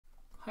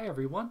Hi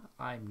everyone,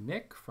 I'm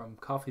Nick from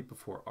Coffee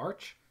Before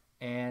Arch,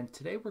 and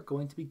today we're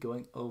going to be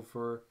going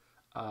over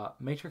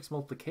matrix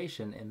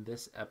multiplication in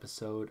this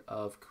episode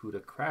of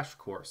CUDA Crash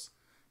Course.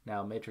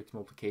 Now, matrix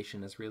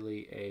multiplication is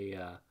really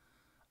a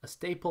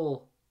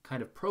staple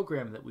kind of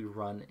program that we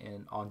run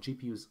on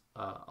GPUs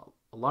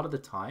a lot of the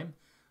time,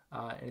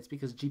 and it's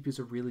because GPUs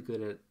are really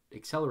good at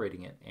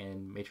accelerating it,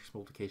 and matrix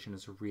multiplication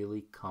is a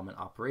really common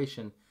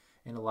operation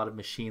in a lot of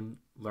machine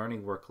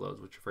learning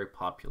workloads, which are very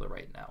popular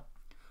right now.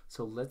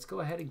 So let's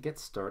go ahead and get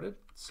started.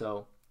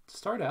 So to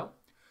start out,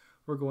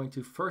 we're going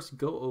to first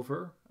go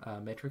over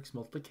matrix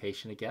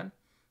multiplication again,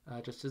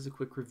 just as a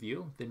quick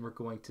review. Then we're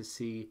going to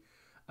see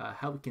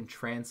how we can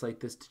translate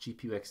this to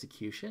GPU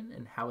execution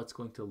and how it's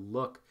going to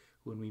look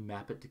when we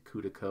map it to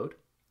CUDA code.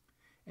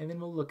 And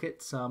then we'll look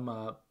at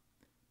some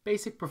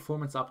basic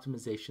performance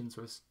optimizations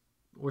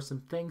or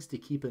some things to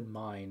keep in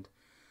mind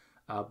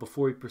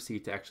before we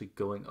proceed to actually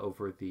going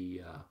over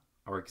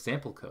our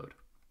example code.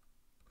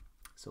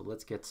 So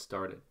let's get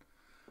started.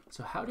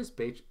 So how does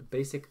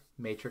basic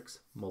matrix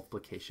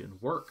multiplication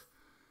work?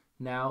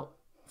 Now,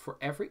 for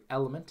every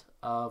element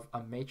of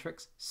a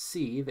matrix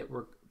C that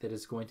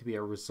is going to be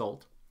our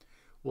result,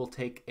 we'll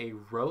take a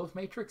row of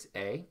matrix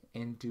A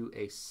and do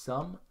a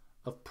sum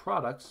of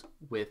products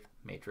with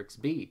matrix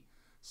B.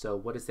 So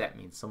what does that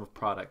mean, sum of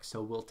products?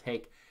 So we'll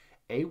take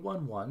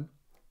A11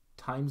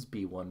 times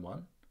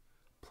B11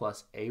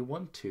 plus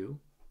A12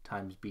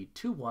 times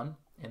B21,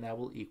 and that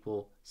will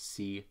equal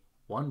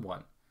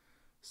C11.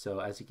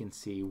 So as you can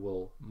see,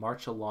 we'll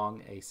march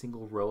along a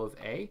single row of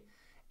A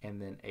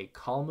and then a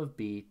column of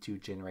B to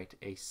generate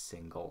a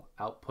single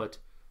output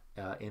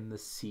in the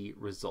C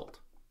result.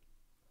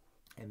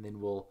 And then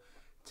we'll,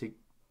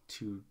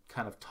 to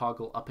kind of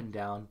toggle up and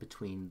down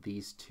between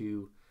these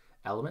two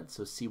elements,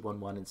 so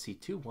C11 and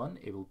C21,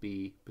 it will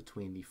be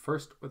between the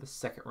first or the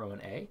second row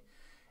in A,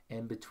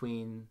 and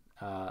between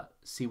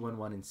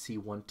C11 and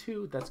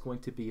C12, that's going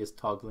to be as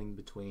toggling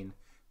between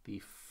the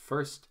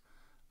first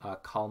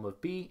column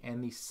of B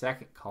and the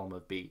second column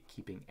of B,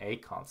 keeping A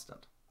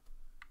constant.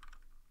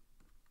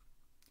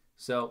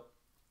 So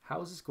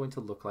how is this going to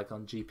look like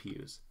on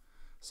GPUs?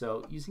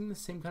 So using the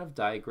same kind of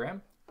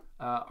diagram,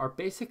 our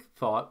basic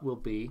thought will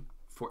be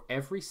for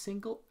every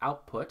single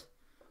output,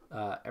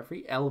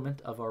 every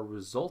element of our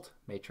result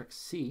matrix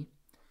C,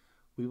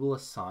 we will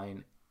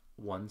assign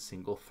one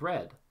single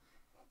thread.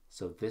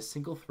 So this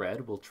single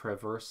thread will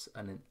traverse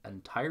an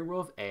entire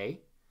row of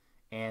A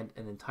and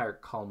an entire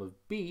column of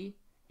B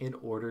in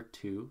order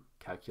to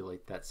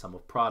calculate that sum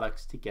of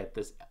products to get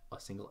this a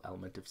single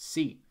element of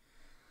C,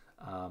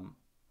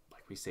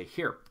 like we say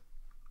here.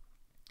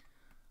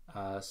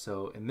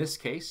 So in this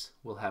case,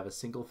 we'll have a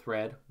single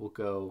thread. We'll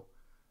go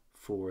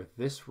for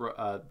this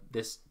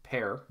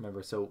pair.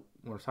 Remember, so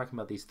when we're talking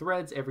about these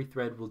threads, every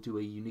thread will do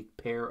a unique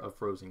pair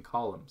of rows and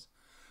columns.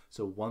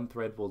 So one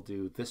thread will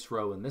do this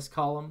row and this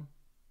column.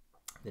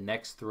 The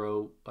next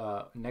row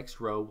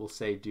will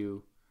say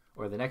the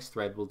next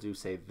thread will do,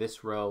 say,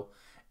 this row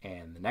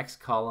and the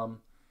next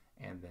column,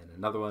 and then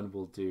another one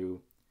will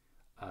do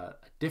a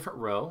different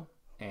row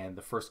and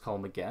the first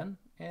column again,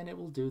 and it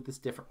will do this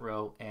different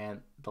row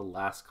and the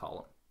last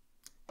column.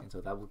 And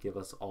so that will give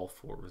us all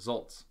four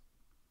results.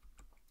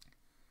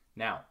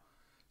 Now,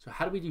 so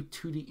how do we do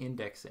 2D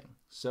indexing?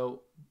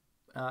 So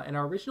in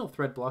our original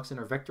thread blocks and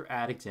our vector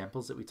add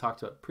examples that we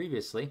talked about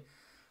previously,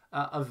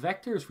 a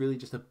vector is really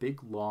just a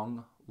big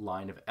long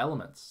line of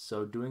elements.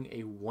 So doing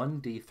a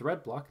 1D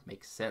thread block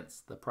makes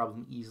sense. The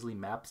problem easily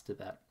maps to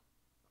that.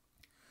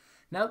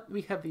 Now that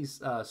we have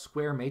these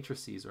square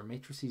matrices or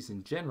matrices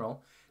in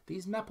general,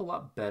 these map a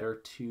lot better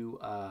to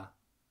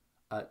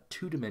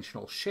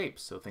two-dimensional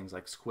shapes. So things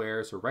like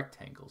squares or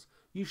rectangles.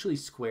 Usually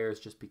squares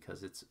just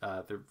because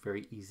they're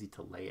very easy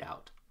to lay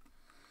out.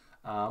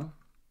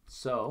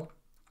 So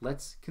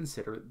let's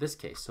consider this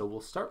case. So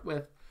we'll start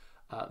with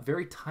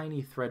very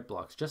tiny thread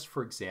blocks, just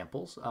for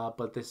examples,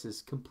 but this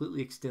is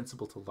completely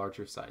extensible to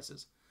larger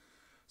sizes.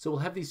 So we'll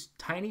have these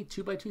tiny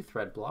 2x2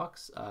 thread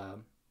blocks.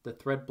 The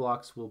thread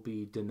blocks will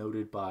be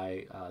denoted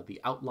by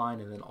the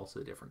outline and then also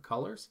the different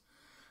colors.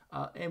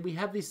 And we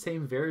have these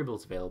same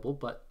variables available,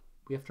 but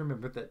we have to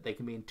remember that they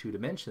can be in two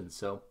dimensions.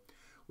 So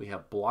we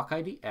have block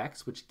ID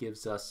X, which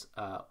gives us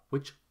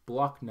which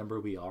block number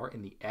we are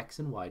in the X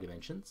and Y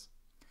dimensions.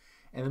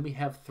 And then we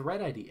have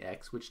thread ID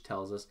X, which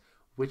tells us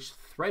which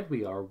thread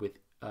we are within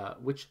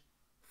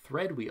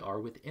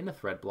a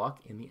thread block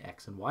in the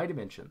X and Y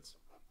dimensions.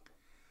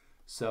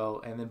 So,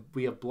 and then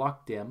we have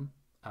block dim,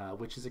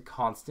 which is a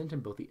constant in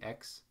both the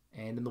X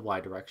and in the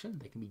Y direction.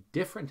 They can be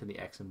different in the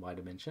X and Y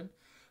dimension,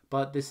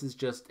 but this is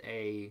just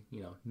a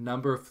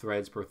number of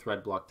threads per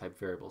thread block type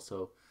variable.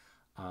 So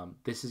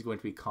this is going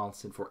to be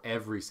constant for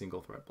every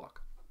single thread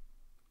block.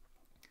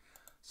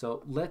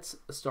 So let's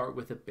start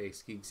with a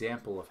basic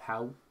example of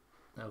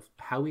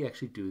how we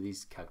actually do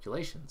these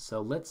calculations.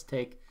 So let's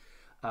take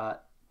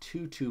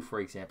 2, for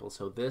example.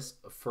 So this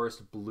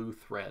first blue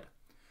thread.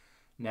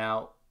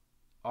 Now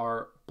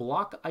our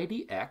block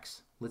ID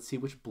X, let's see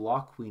which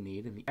block we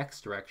need in the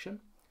X direction.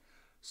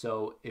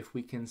 So if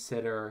we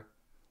consider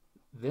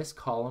this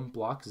column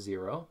block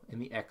 0 in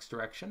the x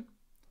direction.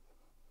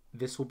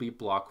 This will be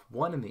block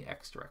 1 in the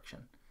x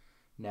direction.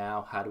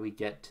 Now, how do we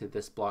get to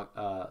this block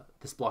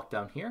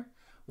down here?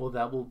 Well,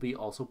 that will be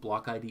also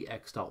block ID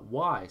x dot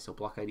y. So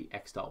block ID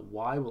x dot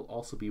y will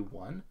also be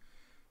 1.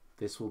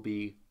 This will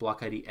be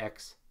block ID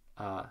x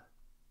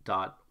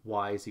dot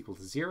y is equal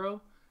to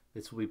 0.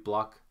 This will be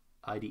block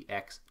ID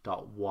x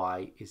dot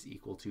y is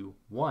equal to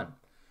 1.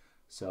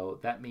 So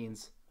that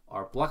means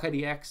our block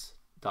ID x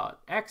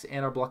dot x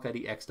and our block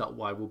ID x dot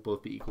y will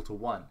both be equal to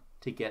 1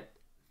 to get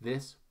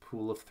this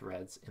pool of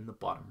threads in the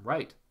bottom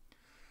right.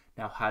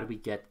 Now, how do we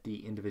get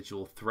the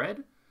individual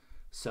thread?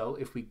 So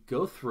if we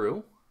go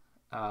through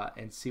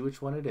and see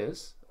which one it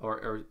is,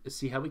 or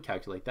see how we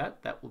calculate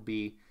that, that will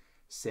be,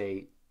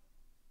 say,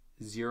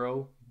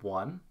 0,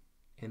 1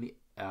 in the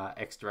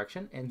x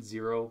direction and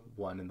 0,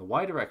 1 in the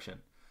y direction.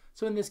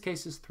 So in this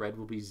case, this thread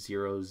will be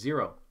 0,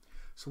 0.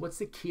 So what's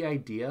the key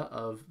idea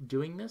of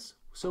doing this?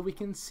 So we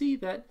can see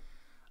that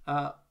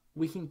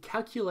we can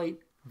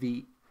calculate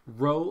the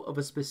row of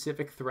a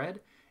specific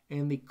thread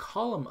and the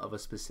column of a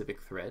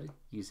specific thread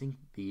using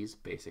these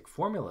basic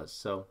formulas.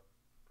 So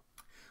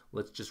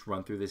let's just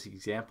run through this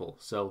example.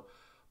 So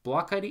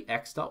block ID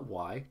x dot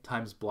y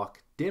times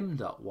block dim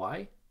dot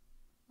y,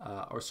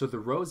 so the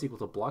row is equal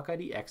to block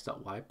ID x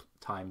dot y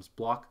times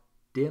block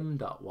dim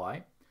dot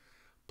y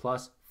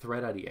plus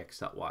thread ID x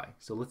dot y.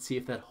 So let's see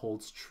if that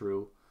holds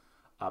true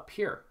up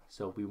here.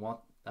 So we want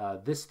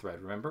this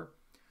thread, remember?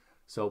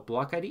 So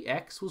block ID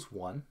x was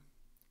 1.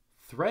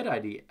 Thread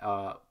ID,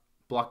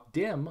 block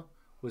dim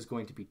was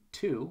going to be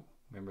 2.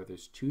 Remember,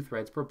 there's 2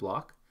 threads per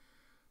block.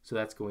 So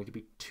that's going to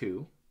be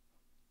 2.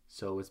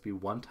 So let's be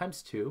 1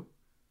 times 2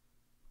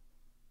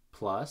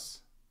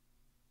 plus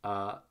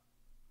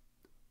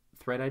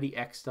thread ID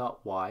x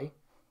dot y.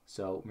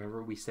 So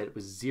remember, we said it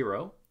was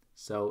 0.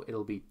 So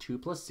it'll be 2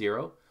 plus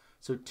 0.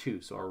 So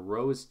 2. So our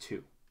row is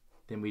 2.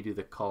 Then we do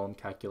the column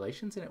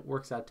calculations, and it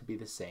works out to be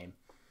the same.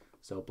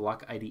 So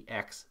block ID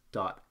x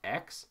dot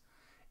x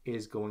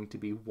is going to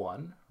be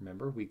 1.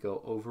 Remember, we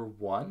go over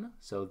 1.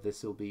 So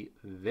this will be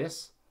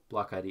this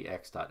block ID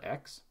x dot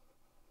x.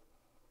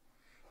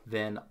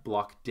 Then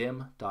block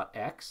dim dot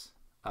x.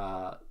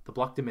 The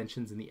block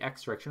dimensions in the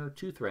x direction are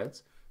 2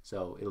 threads.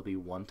 So it'll be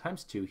 1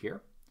 times 2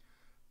 here,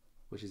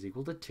 which is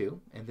equal to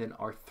 2. And then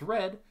our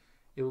thread,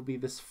 it will be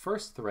this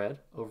first thread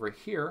over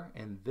here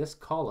in this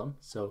column.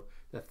 So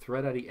the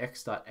thread ID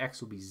x dot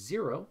x will be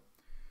 0.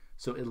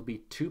 So it'll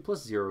be 2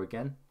 plus 0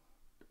 again,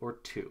 or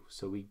 2.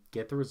 So we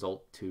get the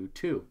result 2,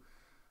 2.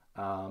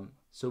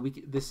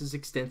 This is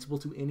extensible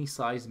to any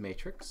size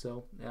matrix.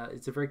 So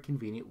it's a very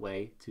convenient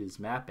way to this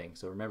mapping.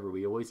 So remember,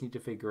 we always need to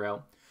figure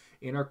out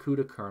in our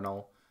CUDA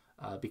kernel,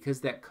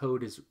 because that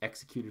code is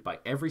executed by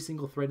every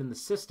single thread in the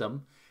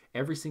system,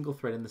 every single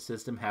thread in the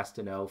system has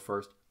to know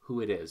first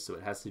who it is. So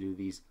it has to do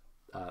these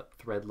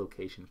thread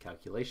location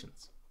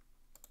calculations.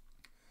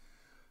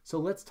 So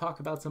let's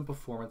talk about some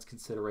performance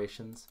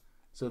considerations.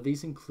 So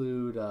these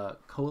include,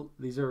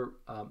 these are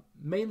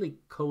mainly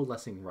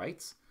coalescing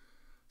writes.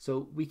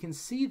 So we can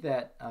see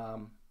that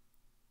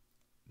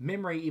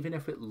memory, even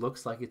if it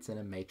looks like it's in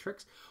a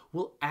matrix,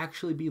 will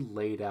actually be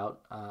laid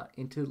out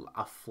into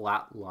a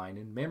flat line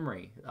in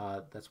memory.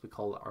 That's what we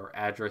call our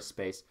address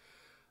space.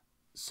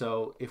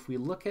 So if we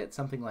look at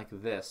something like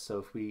this, so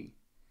if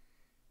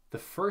the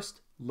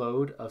first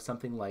load of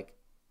something like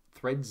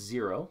thread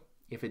 0,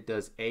 if it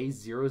does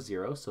A00,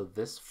 0, so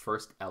this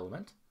first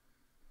element,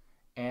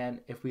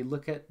 and if we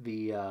look at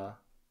the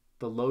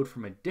load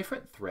from a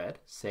different thread,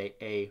 say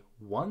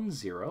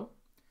A10,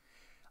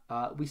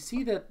 we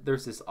see that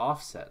there's this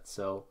offset.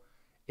 So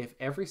if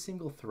every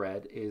single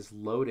thread is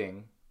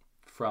loading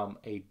from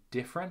a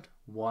different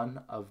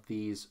one of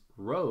these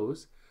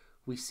rows,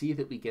 we see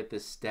that we get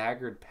this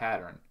staggered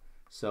pattern.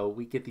 So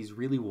we get these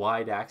really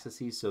wide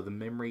axes, so the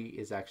memory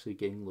is actually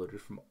getting loaded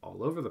from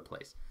all over the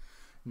place.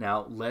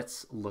 Now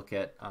let's look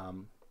at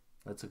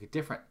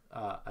different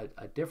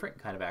a different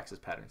kind of axis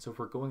pattern. So if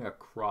we're going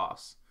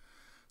across,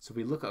 so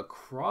we look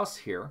across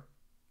here,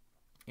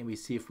 and we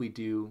see if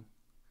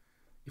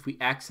we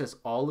access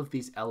all of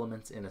these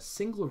elements in a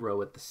single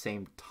row at the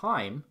same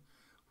time,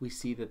 we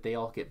see that they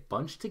all get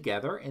bunched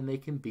together, and they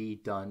can be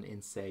done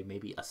in, say,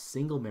 maybe a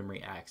single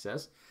memory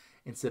access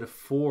instead of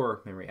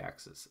 4 memory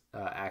axes.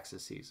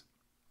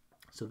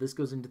 So this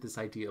goes into this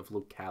idea of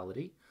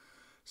locality.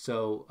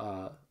 So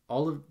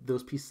all of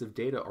those pieces of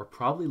data are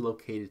probably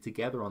located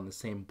together on the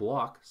same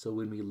block. So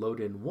when we load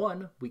in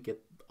one, we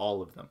get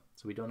all of them.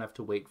 So we don't have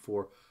to wait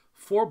for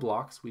 4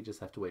 blocks. We just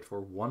have to wait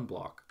for 1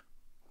 block.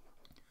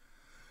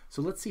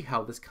 So let's see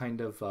how this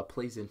kind of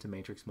plays into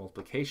matrix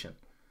multiplication.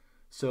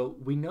 So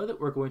we know that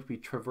we're going to be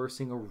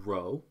traversing a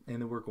row,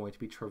 and then we're going to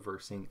be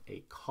traversing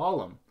a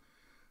column.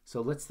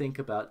 So let's think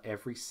about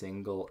every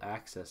single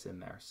axis in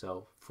there.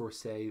 So for,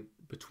 say,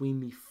 between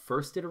the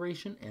first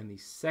iteration and the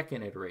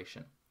second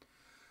iteration.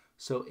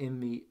 So in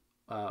the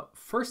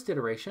first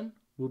iteration,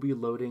 we'll be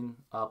loading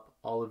up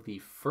all of the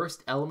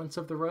first elements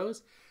of the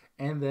rows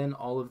and then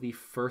all of the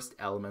first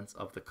elements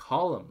of the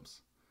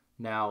columns.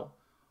 Now,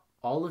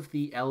 all of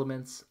the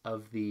elements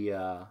of the,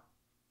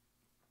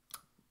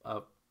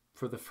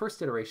 for the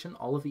first iteration,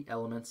 all of the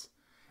elements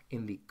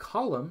in the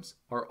columns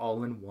are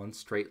all in one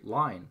straight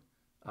line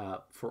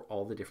for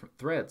all the different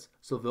threads.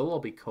 So they'll all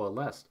be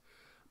coalesced,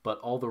 but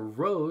all the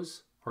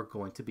rows are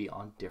going to be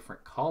on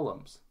different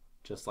columns,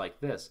 just like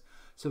this.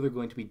 So they're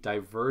going to be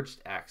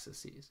diverged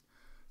axes.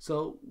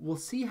 So we'll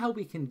see how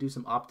we can do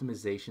some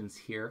optimizations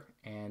here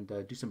and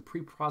do some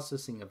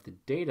pre-processing of the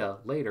data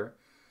later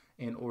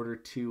in order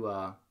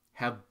to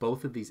have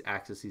both of these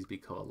axes be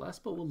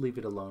coalesced, but we'll leave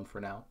it alone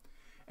for now.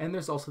 And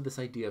there's also this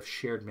idea of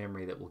shared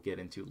memory that we'll get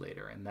into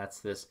later, and that's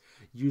this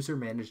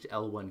user-managed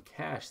L1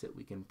 cache that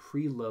we can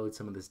preload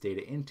some of this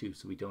data into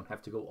so we don't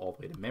have to go all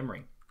the way to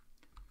memory.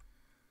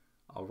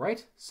 All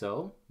right,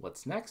 so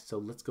what's next? So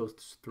let's go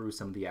through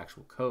some of the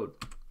actual code.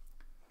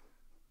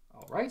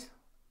 All right,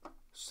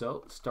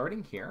 so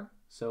starting here,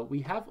 so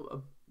we have a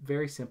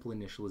very simple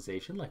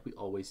initialization like we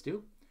always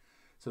do.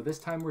 So this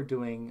time we're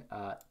doing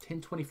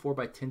 1024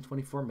 by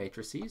 1024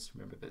 matrices.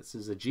 Remember, this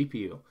is a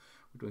GPU.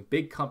 We're doing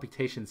big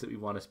computations that we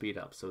want to speed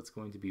up, so it's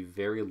going to be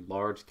very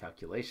large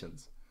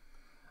calculations.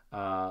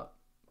 So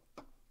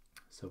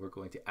we're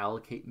going to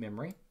allocate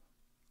memory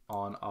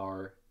on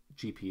our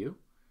GPU.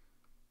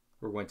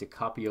 We're going to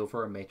copy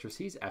over our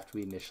matrices after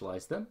we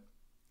initialize them.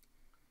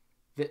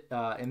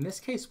 In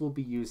this case, we'll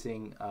be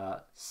using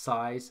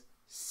size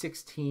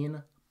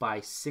 16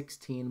 by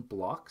 16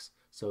 blocks,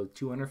 so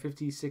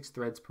 256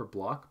 threads per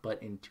block,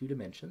 but in 2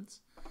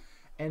 dimensions.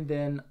 And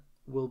then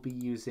we'll be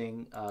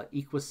using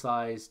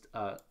equal-sized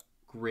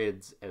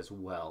grids as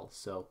well.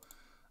 So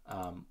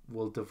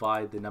we'll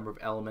divide the number of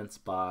elements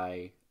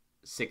by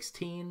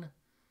 16,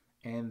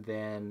 and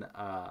then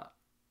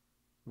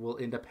we'll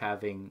end up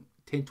having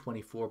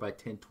 1024 by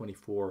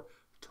 1024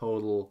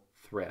 total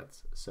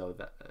threads. So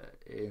that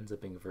it ends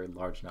up being a very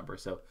large number.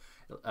 So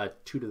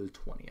 2 to the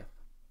 20th.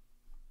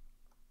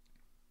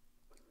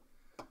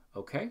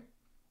 Okay,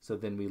 so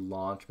then we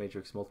launch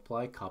matrix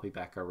multiply, copy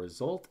back our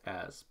result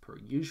as per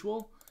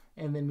usual,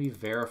 and then we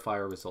verify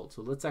our result.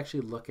 So let's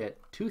actually look at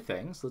 2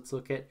 things. Let's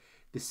look at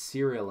the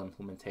serial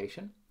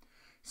implementation.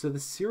 So the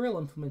serial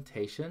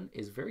implementation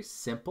is very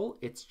simple.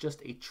 It's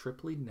just a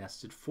triply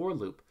nested for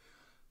loop.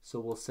 So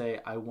we'll say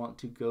I want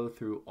to go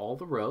through all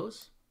the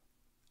rows,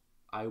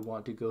 I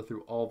want to go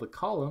through all the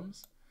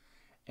columns,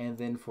 and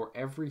then for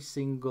every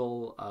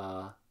single,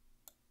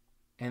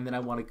 and then I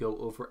want to go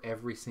over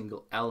every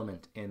single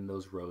element in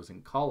those rows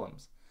and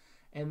columns.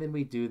 And then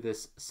we do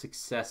this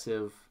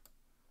successive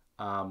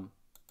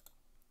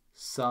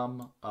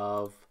sum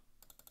of,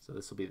 so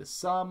this will be the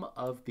sum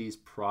of these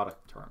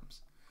product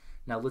terms.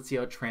 Now let's see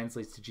how it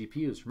translates to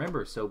GPUs.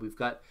 Remember, so we've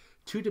got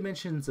 2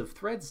 dimensions of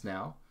threads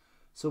now.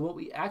 So what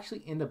we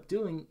actually end up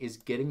doing is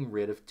getting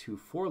rid of 2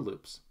 for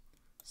loops.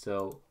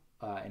 So,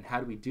 and how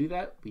do we do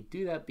that? We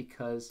do that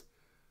because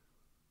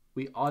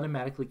we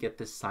automatically get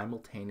this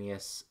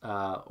simultaneous,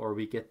 or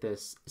we get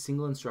this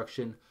single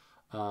instruction,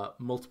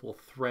 multiple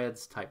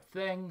threads type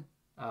thing,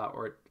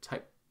 or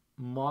type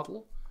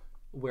model,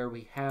 where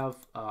we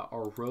have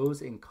our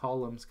rows and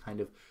columns kind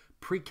of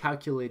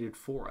pre-calculated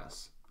for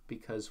us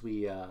because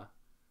we're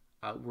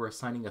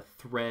assigning a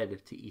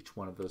thread to each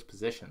one of those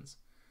positions.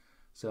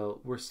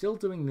 So we're still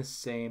doing this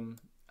same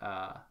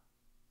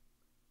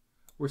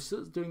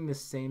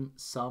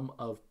sum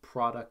of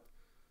product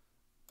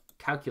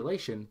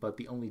calculation, but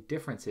the only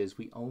difference is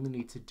we only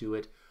need to do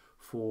it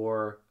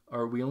for,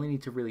 or we only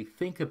need to really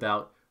think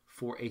about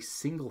for a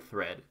single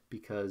thread,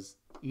 because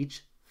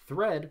each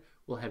thread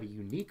will have a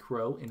unique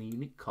row and a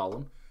unique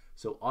column.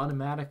 So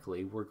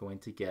automatically we're going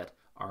to get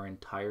our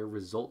entire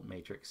result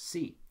matrix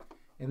C.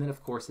 And then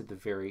of course at the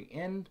very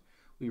end,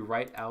 we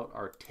write out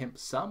our temp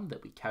sum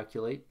that we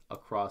calculate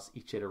across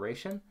each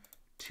iteration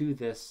to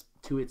its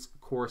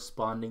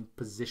corresponding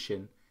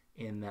position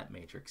in that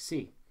matrix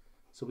C.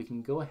 So we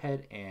can go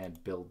ahead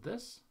and build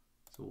this.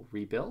 So we'll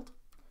rebuild.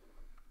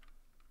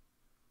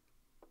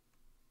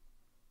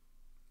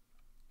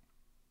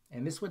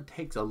 And this one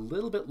takes a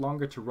little bit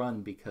longer to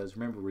run because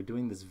remember, we're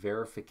doing this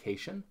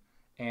verification,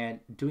 and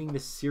doing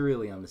this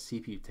serially on the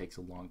CPU takes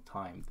a long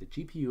time. The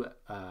GPU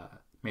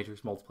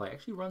matrix multiply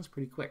actually runs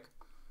pretty quick.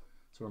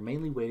 So we're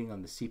mainly waiting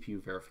on the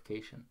CPU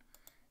verification,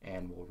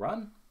 and we'll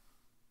run.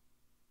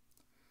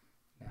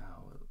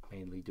 Now,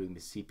 mainly doing the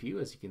CPU,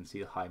 as you can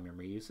see, the high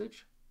memory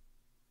usage.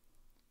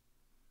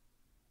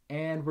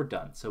 And we're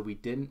done. So we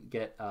didn't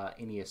get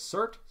any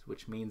assert,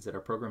 which means that our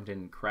program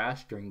didn't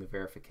crash during the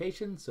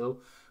verification,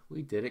 so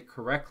we did it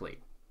correctly.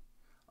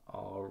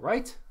 All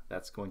right,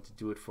 that's going to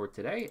do it for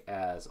today.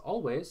 As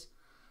always,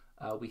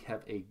 we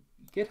have a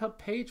GitHub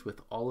page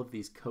with all of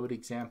these code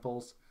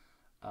examples,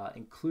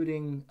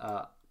 including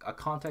a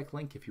contact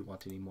link if you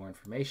want any more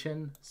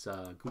information. It's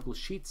Google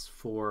Sheets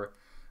for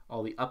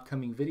all the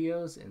upcoming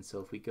videos. And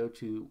so if we go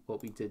to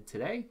what we did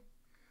today,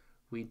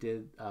 we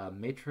did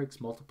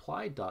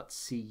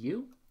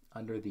matrixmultiply.cu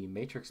under the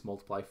matrix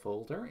multiply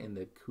folder in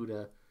the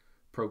CUDA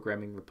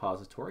programming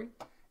repository.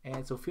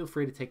 And so feel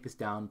free to take this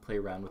down, play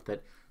around with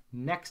it.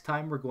 Next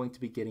time, we're going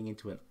to be getting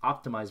into an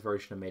optimized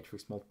version of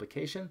matrix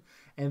multiplication,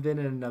 and then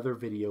in another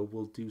video,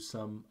 we'll do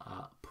some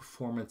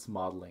performance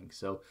modeling.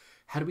 So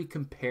how do we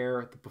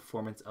compare the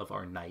performance of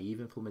our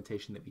naive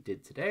implementation that we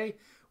did today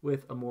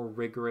with a more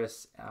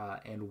rigorous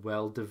and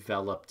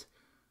well-developed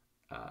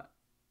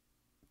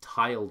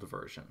tiled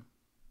version?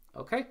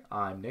 Okay,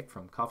 I'm Nick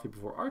from Coffee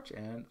Before Arch,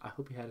 and I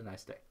hope you had a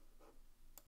nice day.